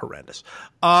 it's still horrendous.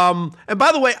 And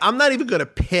by the way, I'm not even going to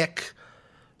pick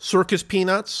circus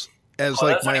peanuts as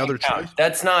like my other choice.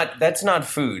 That's not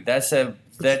food. That's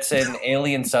an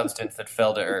alien substance that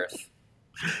fell to Earth.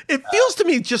 It feels to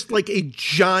me just like a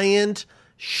giant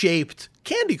shaped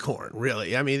candy corn,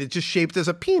 really. I mean, it's just shaped as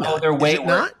a peanut. Oh, they're way worse.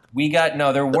 Not?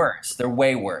 They're worse. They're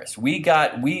way worse.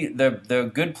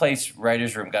 The Good Place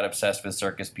writers' room got obsessed with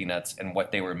circus peanuts and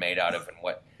what they were made out of and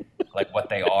what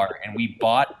they are. And we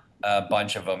bought a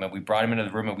bunch of them and we brought them into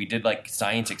the room and we did like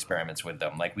science experiments with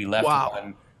them. Like we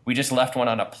just left one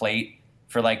on a plate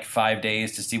for like 5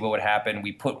 days to see what would happen.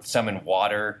 We put some in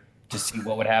water to see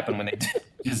what would happen when they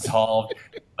dissolved.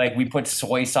 Like we put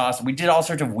soy sauce. We did all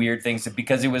sorts of weird things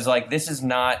because it was like, this is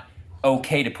not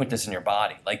okay to put this in your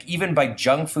body. Like even by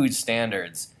junk food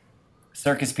standards,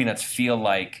 circus peanuts feel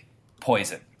like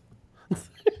poison.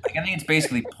 Like I think it's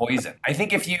basically poison. I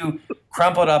think if you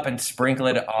crumple it up and sprinkle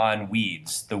it on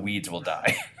weeds, the weeds will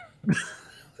die.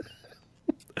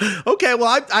 Okay,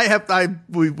 well, I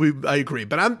agree,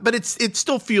 but it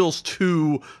still feels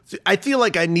too. I feel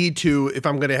like I need to, if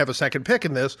I'm going to have a second pick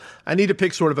in this, I need to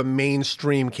pick sort of a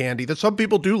mainstream candy that some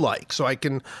people do like, so I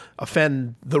can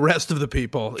offend the rest of the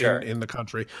people in the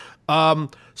country.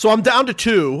 So I'm down to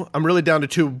 2. I'm really down to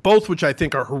 2, both which I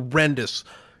think are horrendous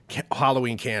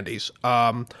Halloween candies.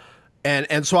 And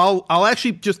so I'll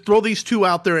actually just throw these 2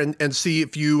 out there and see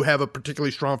if you have a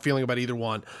particularly strong feeling about either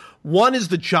one. One is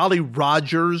the Jolly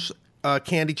Rogers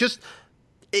candy.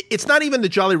 It's not even the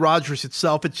Jolly Rogers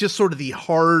itself. It's just sort of the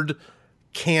hard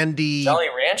candy. Jolly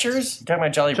Ranchers? You're talking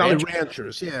about Jolly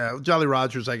Ranchers? Yeah. Jolly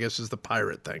Rogers, I guess, is the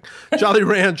pirate thing. Jolly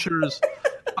Ranchers.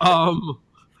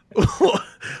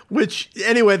 Which,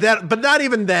 anyway, but not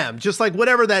even them. Just like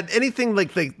whatever anything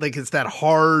like it's that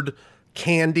hard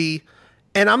candy.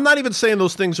 And I'm not even saying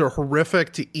those things are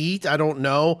horrific to eat. I don't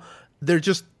know. They're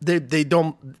just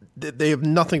they have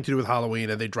nothing to do with Halloween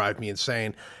and they drive me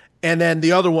insane. And then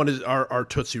the other one are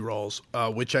Tootsie Rolls,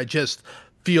 which I just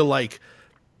feel like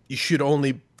you should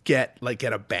only get like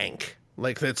at a bank.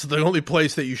 Like that's the only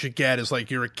place that you should get is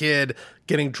like you're a kid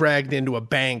getting dragged into a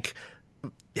bank,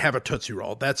 have a Tootsie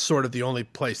Roll. That's sort of the only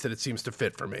place that it seems to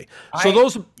fit for me. So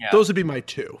those would be my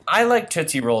 2. I like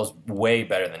Tootsie Rolls way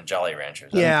better than Jolly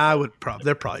Ranchers. I would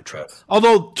they're probably true.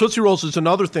 Although Tootsie Rolls is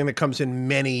another thing that comes in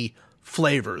many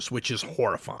flavors, which is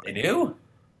horrifying. They do?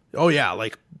 Oh yeah,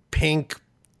 like pink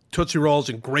Tootsie Rolls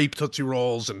and grape Tootsie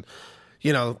Rolls and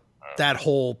that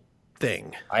whole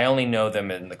thing. I only know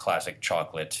them in the classic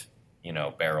chocolate,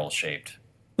 barrel shaped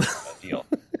deal.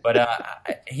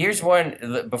 But here's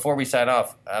one, before we sign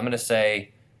off, I'm going to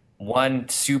say one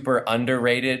super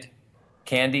underrated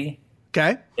candy.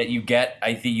 Okay. That you get,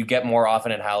 I think you get more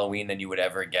often at Halloween than you would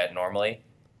ever get normally.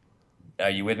 Are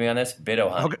you with me on this?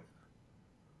 Bit-O-Honey. Okay.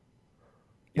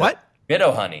 What?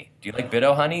 Bit-O-Honey. Do you like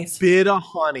Bit-O-Honeys?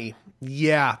 Bit-O-Honey.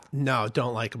 Yeah. No,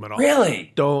 don't like them at all.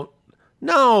 Really? Don't.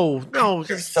 No.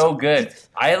 They're so good.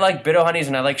 I like Bit-O-Honeys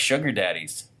and I like Sugar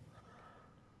Daddies.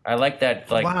 I like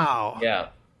that. Like, wow. Yeah.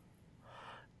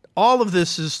 All of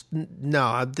this is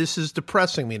this is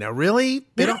depressing me now. Really?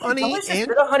 Bit-O-Honey?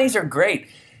 Bit-O-Honeys are great.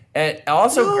 And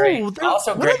also No, great. they're-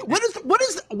 Also great. What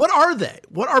are they?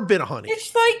 What are Bit-O-Honey?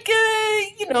 It's like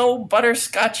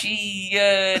butterscotchy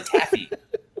taffy.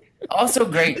 Also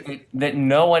great that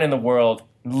no one in the world,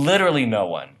 literally no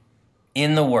one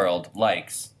in the world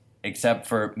likes, except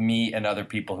for me and other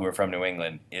people who are from New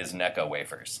England, is Necco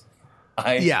wafers.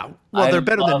 They're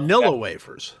better than Nilla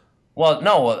wafers. Well,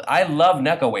 no, I love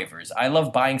Necco wafers. I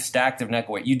love buying stacks of Necco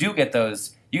wafers. You do get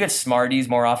those. You get Smarties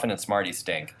more often, and Smarties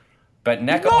stink. But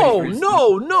Necco wafers...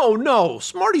 No.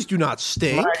 Smarties do not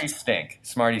stink.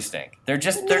 Smarties stink. They're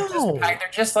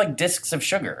just like discs of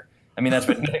sugar. I mean, that's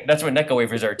what Necco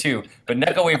wafers are too. But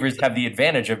Necco wafers have the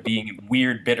advantage of being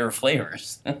weird, bitter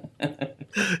flavors.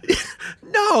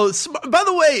 No. By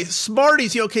the way,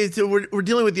 Smarties. Okay, so we're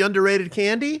dealing with the underrated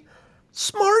candy.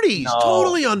 Smarties,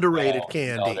 totally underrated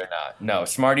candy. No, they're not. No,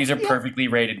 Smarties are perfectly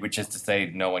rated, which is to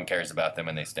say, no one cares about them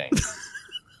and they stink.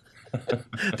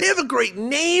 They have a great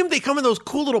name. They come in those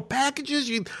cool little packages.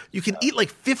 You can eat like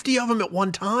 50 of them at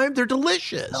one time. They're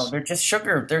delicious. No, they're just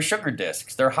sugar. They're sugar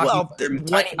discs. They're hockey. Well,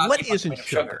 what isn't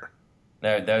sugar?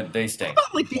 They stink. What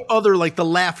about like the other, like the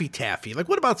Laffy Taffy? Like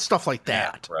what about stuff like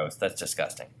that? Yeah, gross. That's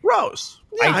disgusting. Gross.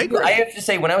 Yeah, I agree. I have to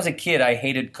say, when I was a kid, I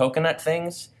hated coconut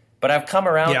things, but I've come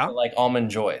around to like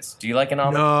almond joys. Do you like an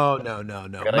almond?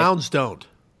 No. Really? Mounds don't.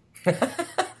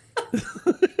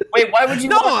 Wait, why would you?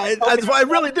 No, I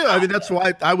really do. I mean, that's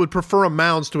why I would prefer a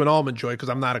Mounds to an Almond Joy because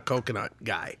I'm not a coconut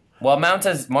guy. Well, Mounds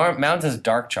has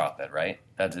dark chocolate, right?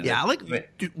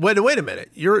 Wait a minute.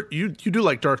 You do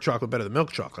like dark chocolate better than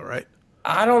milk chocolate, right?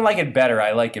 I don't like it better.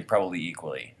 I like it probably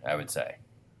equally, I would say.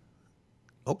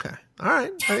 Okay, all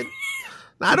right.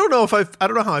 I don't know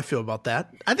how I feel about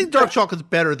that. I think dark chocolate's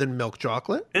better than milk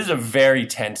chocolate. This is a very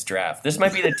tense draft. This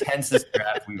might be the tensest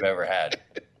draft we've ever had.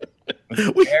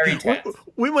 Very tense.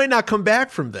 We might not come back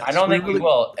from this. I don't think we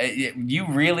will. You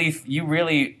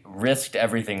really risked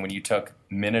everything when you took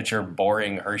miniature,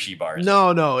 boring Hershey bars.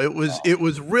 No. It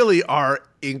was really our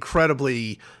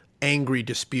incredibly angry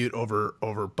dispute over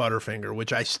Butterfinger,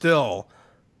 which I still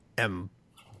am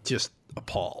just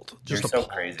appalled. You're so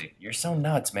crazy. You're so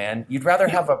nuts, man. You'd rather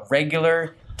have a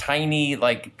regular, tiny,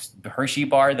 like Hershey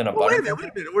bar than a Butterfinger.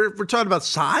 Wait a minute. We're talking about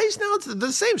size now. It's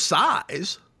the same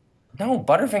size. No,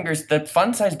 Butterfingers, the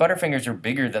fun-sized Butterfingers are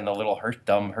bigger than the little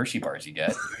dumb Hershey bars you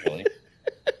get, usually.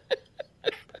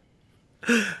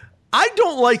 I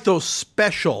don't like those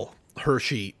special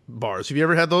Hershey bars. Have you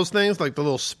ever had those things? Like the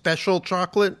little special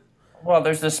chocolate? Well,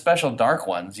 there's the special dark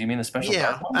ones. You mean the special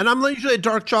dark ones? And I'm usually a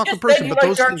dark chocolate person. You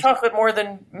like dark chocolate more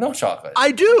than milk chocolate.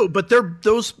 I do, but they're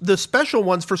the special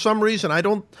ones for some reason. I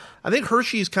think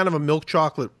Hershey's kind of a milk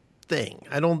chocolate thing.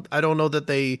 I don't know that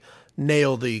they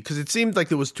nail because it seemed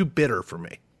like it was too bitter for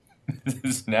me.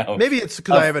 Maybe it's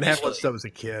because I haven't had one since I was a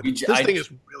kid. This thing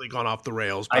has really gone off the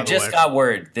rails. I just got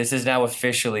word. This is now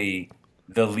officially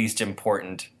the least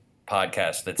important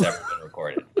podcast that's ever been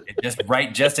recorded.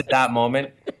 Just at that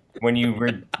moment when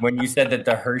you said that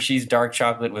the Hershey's dark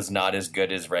chocolate was not as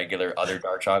good as regular other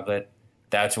dark chocolate,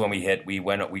 that's when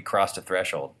we crossed a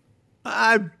threshold.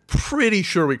 I'm pretty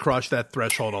sure we crossed that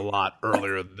threshold a lot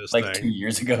earlier than this thing. 2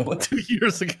 years ago. 2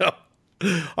 years ago.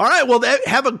 All right. Well,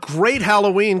 have a great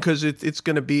Halloween because it's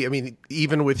going to be, I mean,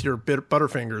 even with your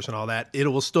Butterfingers and all that, it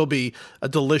will still be a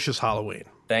delicious Halloween.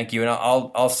 Thank you. And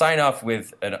I'll sign off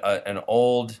with an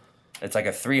old, it's like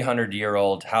a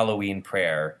 300-year-old Halloween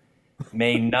prayer.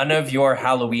 May none of your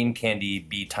Halloween candy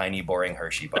be tiny, boring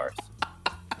Hershey bars.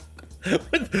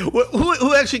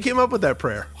 Who actually came up with that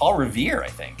prayer? Paul Revere, I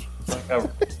think. It's like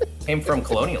came from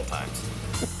colonial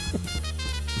times.